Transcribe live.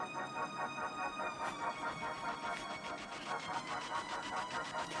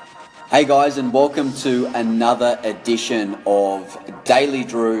Hey guys, and welcome to another edition of Daily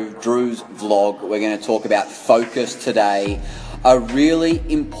Drew's vlog. We're going to talk about focus today. A really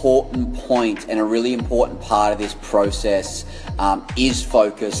important point and a really important part of this process is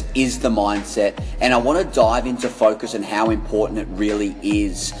focus, is the mindset. And I want to dive into focus and how important it really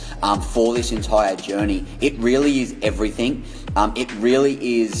is for this entire journey. It really is everything. It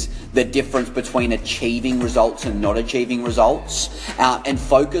really is the difference between achieving results and not achieving results. And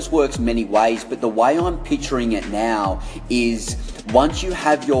focus works many ways, but the way I'm picturing it now is once you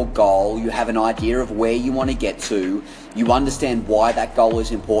have your goal, you have an idea of where you want to get to, you understand why that goal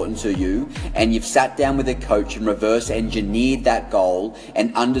is important to you, and you've sat down with a coach and reverse engineered that goal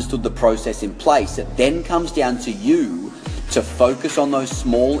and understood the process in place. It then comes down to you to focus on those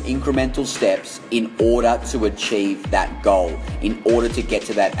small incremental steps in order to achieve that goal, in order to get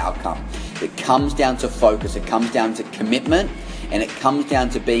to that outcome. It comes down to focus, it comes down to commitment, and it comes down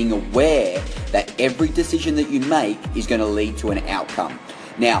to being aware that every decision that you make is going to lead to an outcome.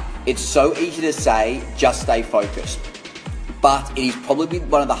 Now, it's so easy to say, just stay focused, but it is probably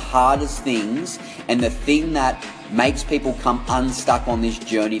one of the hardest things and the thing that makes people come unstuck on this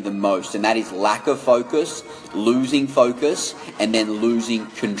journey the most, and that is lack of focus, losing focus, and then losing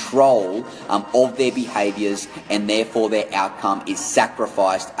control of their behaviors, and therefore their outcome is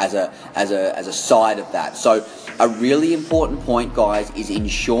sacrificed as a side of that. So a really important point, guys, is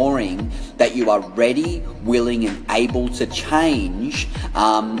ensuring that you are ready, willing, and able to change,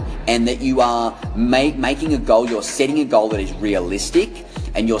 and that you are making a goal, you're setting a goal that is realistic,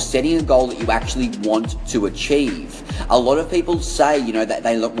 and you're setting a goal that you actually want to achieve. A lot of people say, that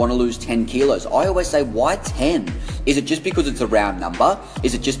they want to lose 10 kilos. I always say, why 10? Is it just because it's a round number?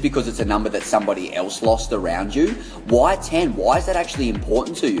 Is it just because it's a number that somebody else lost around you? Why 10? Why is that actually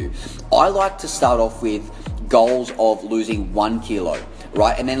important to you? I like to start off with goals of losing 1 kilo,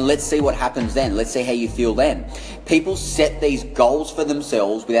 right? And then let's see what happens then. Let's see how you feel then. People set these goals for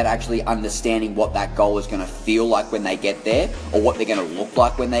themselves without actually understanding what that goal is going to feel like when they get there, or what they're going to look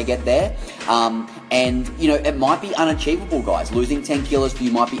like when they get there. And it might be unachievable, guys. Losing 10 kilos for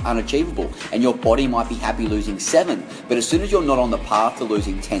you might be unachievable, and your body might be happy losing 7. But as soon as you're not on the path to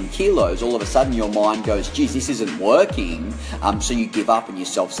losing 10 kilos, all of a sudden your mind goes, geez, this isn't working. So you give up and you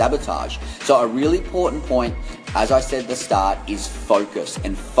self-sabotage. So a really important point, as I said at the start, is focus,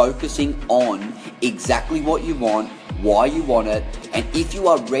 and focusing on exactly what you want, why you want it, and if you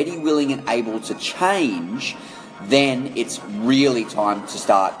are ready, willing, and able to change, then it's really time to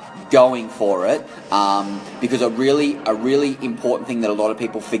start going for it. Because a really important thing that a lot of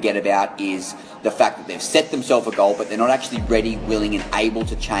people forget about is the fact that they've set themselves a goal, but they're not actually ready, willing, and able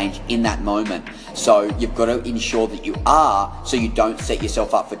to change in that moment. So you've got to ensure that you are, so you don't set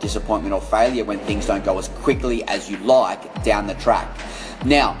yourself up for disappointment or failure when things don't go as quickly as you like down the track.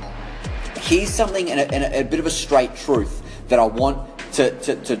 Now, here's something, and a bit of a straight truth that I want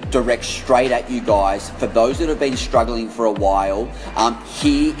to direct straight at you guys. For those that have been struggling for a while,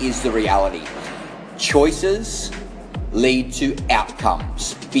 here is the reality. Choices lead to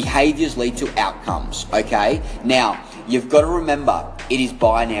outcomes. Behaviors lead to outcomes, okay? Now, you've got to remember, it is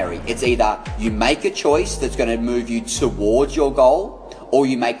binary. It's either you make a choice that's going to move you towards your goal, or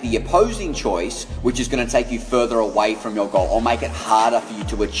you make the opposing choice, which is going to take you further away from your goal, or make it harder for you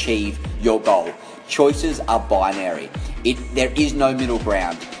to achieve your goal. Choices are binary. There is no middle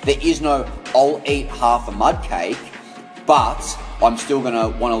ground. There is no, I'll eat half a mud cake, but I'm still going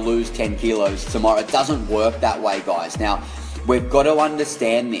to want to lose 10 kilos tomorrow. It doesn't work that way, guys. Now, we've got to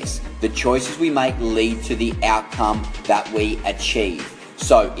understand this. The choices we make lead to the outcome that we achieve.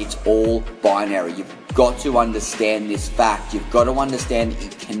 So it's all binary. You've got to understand this fact. You've got to understand that you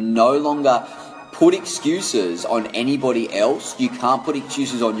can no longer put excuses on anybody else. You can't put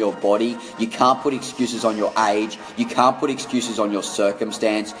excuses on your body. You can't put excuses on your age. You can't put excuses on your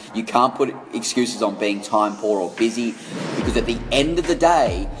circumstance. You can't put excuses on being time poor or busy, because at the end of the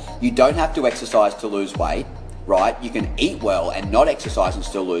day, you don't have to exercise to lose weight, right? You can eat well and not exercise and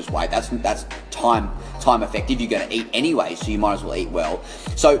still lose weight. That's time effective. You're going to eat anyway, so you might as well eat well.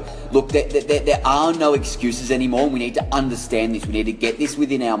 So look, there are no excuses anymore. We need to understand this. We need to get this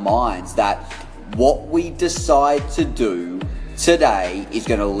within our minds, that what we decide to do today is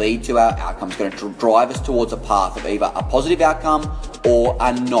going to lead to our outcomes, going to drive us towards a path of either a positive outcome or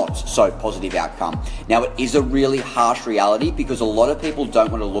a not so positive outcome. Now, it is a really harsh reality, because a lot of people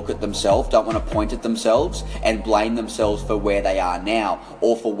don't want to look at themselves, don't want to point at themselves and blame themselves for where they are now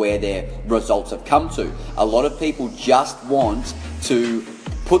or for where their results have come to. A lot of people just want to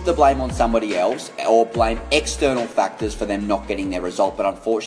put the blame on somebody else or blame external factors for them not getting their result, but unfortunately